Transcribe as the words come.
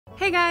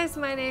Hey guys,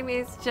 my name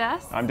is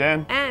Jess. I'm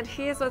Dan. And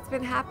here's what's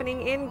been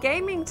happening in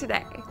gaming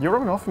today. You're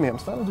rubbing off on me. I'm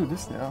starting to do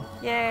this now.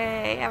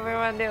 Yay,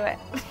 everyone do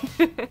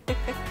it.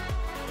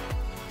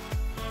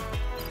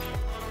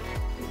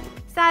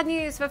 Sad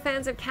news for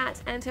fans of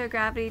Cat Enter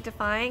Gravity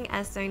Defying,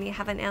 as Sony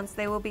have announced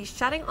they will be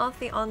shutting off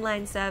the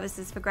online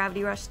services for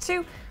Gravity Rush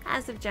 2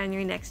 as of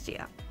January next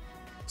year.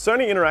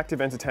 Sony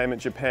Interactive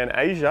Entertainment Japan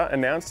Asia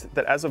announced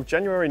that as of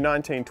January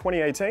 19,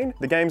 2018,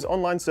 the game's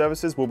online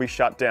services will be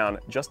shut down,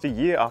 just a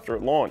year after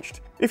it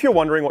launched. If you're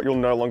wondering what you'll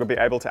no longer be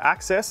able to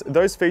access,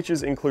 those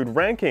features include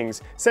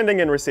rankings,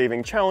 sending and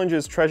receiving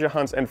challenges, treasure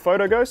hunts and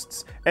photo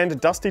ghosts, and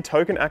Dusty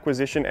token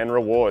acquisition and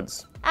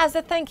rewards. As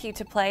a thank you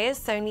to players,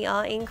 Sony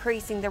are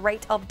increasing the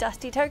rate of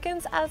Dusty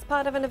tokens as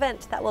part of an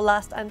event that will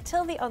last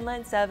until the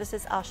online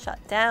services are shut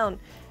down.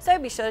 So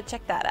be sure to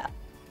check that out.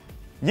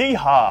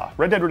 Yeehaw!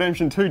 Red Dead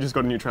Redemption 2 just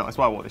got a new trailer, that's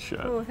why I wore this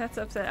shirt. Oh, that's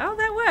upset. Oh,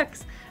 that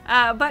works.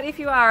 But if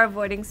you are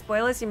avoiding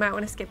spoilers, you might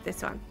want to skip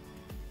this one.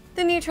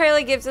 The new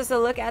trailer gives us a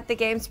look at the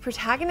game's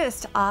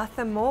protagonist,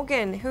 Arthur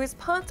Morgan, who is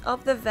part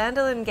of the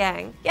Vandalin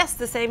gang. Yes,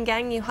 the same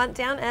gang you hunt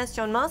down as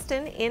John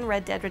Marston in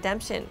Red Dead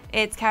Redemption.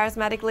 Its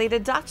charismatic leader,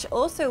 Dutch,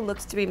 also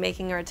looks to be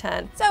making a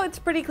return, so it's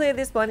pretty clear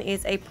this one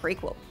is a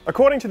prequel.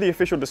 According to the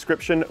official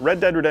description, Red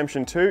Dead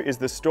Redemption 2 is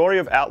the story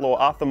of outlaw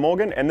Arthur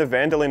Morgan and the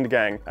Vandalin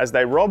gang, as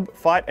they rob,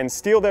 fight and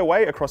steal their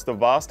way across the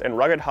vast and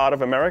rugged heart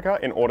of America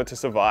in order to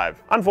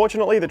survive.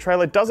 Unfortunately, the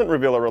trailer doesn't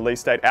reveal a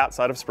release date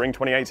outside of spring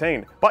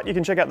 2018, but you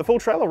can check out the full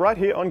trailer right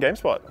here on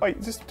GameSpot.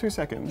 Wait, just 2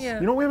 seconds. Yeah.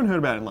 You know what we haven't heard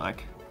about in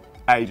like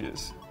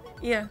ages?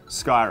 Yeah.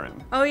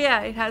 Skyrim. Oh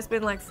yeah, it has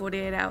been like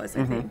 48 hours,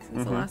 I think,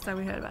 since the last time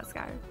we heard about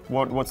Skyrim.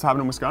 What's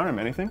happening with Skyrim?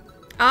 Anything?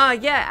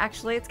 Yeah,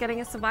 actually it's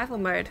getting a survival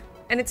mode.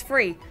 And it's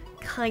free.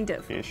 Kind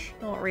of. Ish.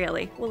 Not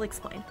really. We'll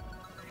explain.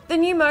 The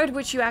new mode,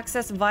 which you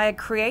access via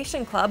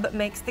Creation Club,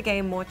 makes the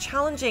game more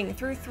challenging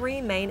through 3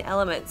 main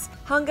elements: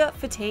 hunger,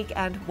 fatigue,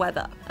 and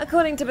weather.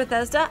 According to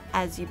Bethesda,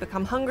 as you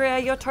become hungrier,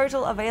 your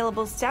total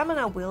available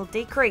stamina will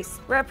decrease,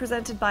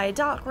 represented by a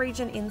dark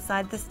region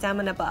inside the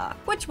stamina bar,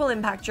 which will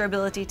impact your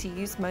ability to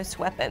use most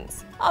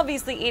weapons.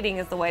 Obviously, eating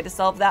is the way to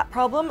solve that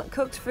problem.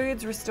 Cooked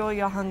foods restore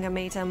your hunger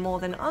meter more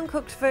than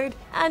uncooked food,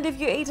 and if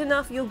you eat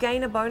enough, you'll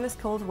gain a bonus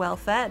called Well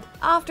Fed.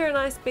 After a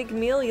nice big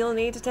meal, you'll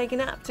need to take a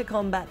nap to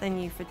combat the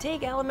new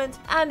fatigue element,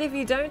 and if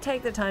you don't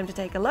take the time to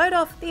take a load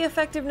off, the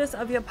effectiveness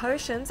of your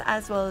potions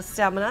as well as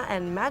stamina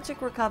and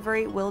magic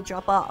recovery will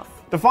drop off.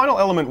 The final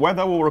element,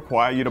 weather, will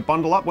require you to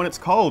bundle up when it's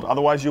cold,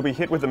 otherwise you'll be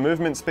hit with a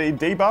movement speed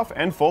debuff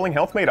and falling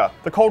health meter.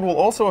 The cold will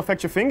also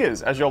affect your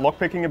fingers, as your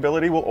lockpicking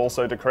ability will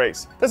also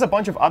decrease. There's a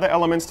bunch of other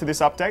elements to this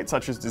update,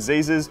 such as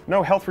diseases,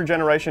 no health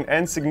regeneration,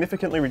 and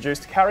significantly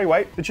reduced carry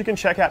weight that you can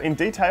check out in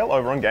detail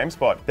over on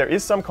GameSpot. There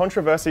is some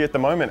controversy at the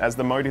moment, as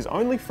the mode is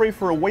only free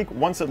for a week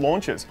once it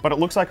launches, but it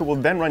looks like it will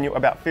then run you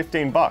about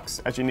 15 bucks,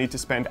 as you need to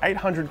spend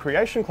 800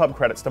 Creation Club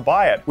credits to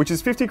buy it, which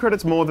is 50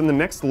 credits more than the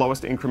next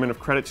lowest increment of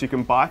credits you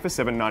can buy for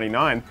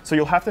 $7.99. So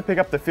you'll have to pick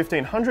up the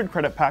 1500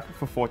 credit pack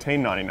for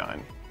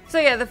 $14.99. So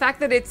yeah, the fact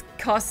that it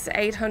costs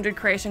 800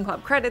 Creation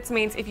Club credits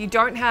means if you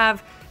don't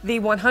have the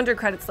 100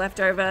 credits left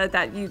over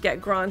that you get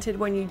granted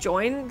when you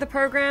join the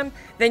program,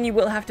 then you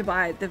will have to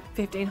buy the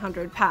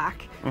 1500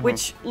 pack,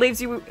 which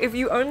leaves you, if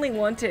you only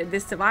wanted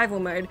this survival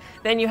mode,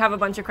 then you have a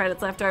bunch of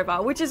credits left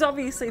over, which is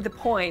obviously the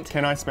point.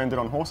 Can I spend it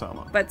on horse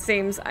armor? But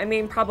seems, I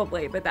mean,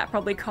 probably, but that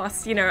probably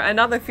costs, you know,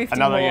 another 50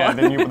 more. Yeah,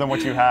 than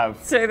what you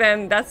have. So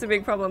then that's a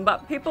big problem.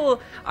 But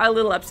people are a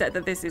little upset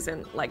that this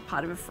isn't like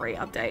part of a free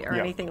update or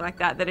anything like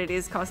that, that it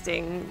is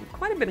costing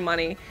quite a bit of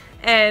money.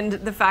 And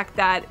the fact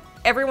that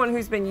everyone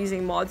who's been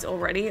using mods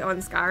already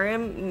on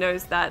Skyrim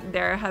knows that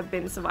there have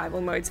been survival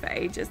modes for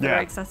ages that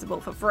are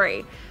accessible for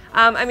free.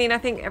 I mean, I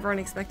think everyone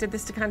expected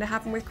this to kind of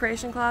happen with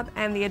Creation Club,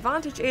 and the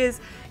advantage is,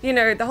 you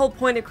know, the whole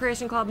point of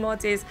Creation Club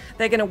mods is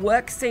they're going to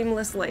work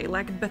seamlessly.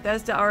 Like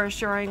Bethesda are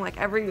assuring, like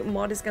every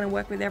mod is going to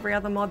work with every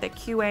other mod. They're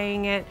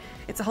QAing it.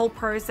 It's a whole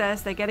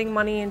process. They're getting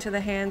money into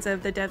the hands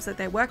of the devs that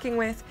they're working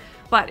with,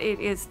 but it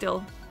is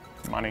still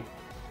money.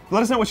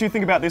 Let us know what you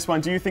think about this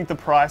one. Do you think the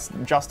price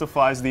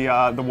justifies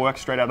the work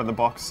straight out of the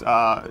box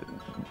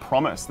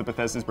promise that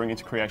Bethesda's bringing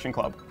to Creation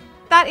Club?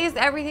 That is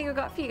everything we've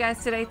got for you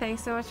guys today.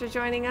 Thanks so much for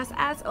joining us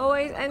as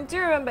always. And do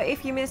remember,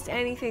 if you missed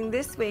anything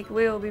this week,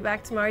 we will be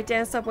back tomorrow.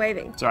 Dan, stop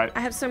waving. Sorry.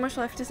 I have so much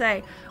left to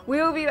say.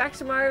 We will be back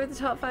tomorrow with the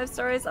top 5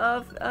 stories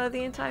of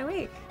the entire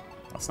week.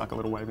 I snuck a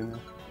little wave in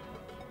there.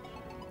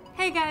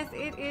 Hey guys,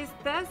 it is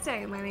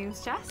Thursday. My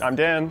name's Jess. I'm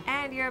Dan.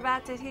 And you're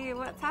about to hear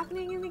what's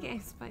happening in the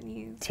GameSpot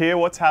news. Hear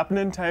what's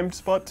happening in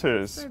GameSpot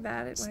 2s. So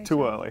bad at It's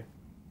too early.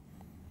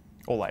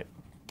 Or late.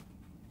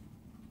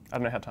 I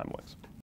don't know how time works.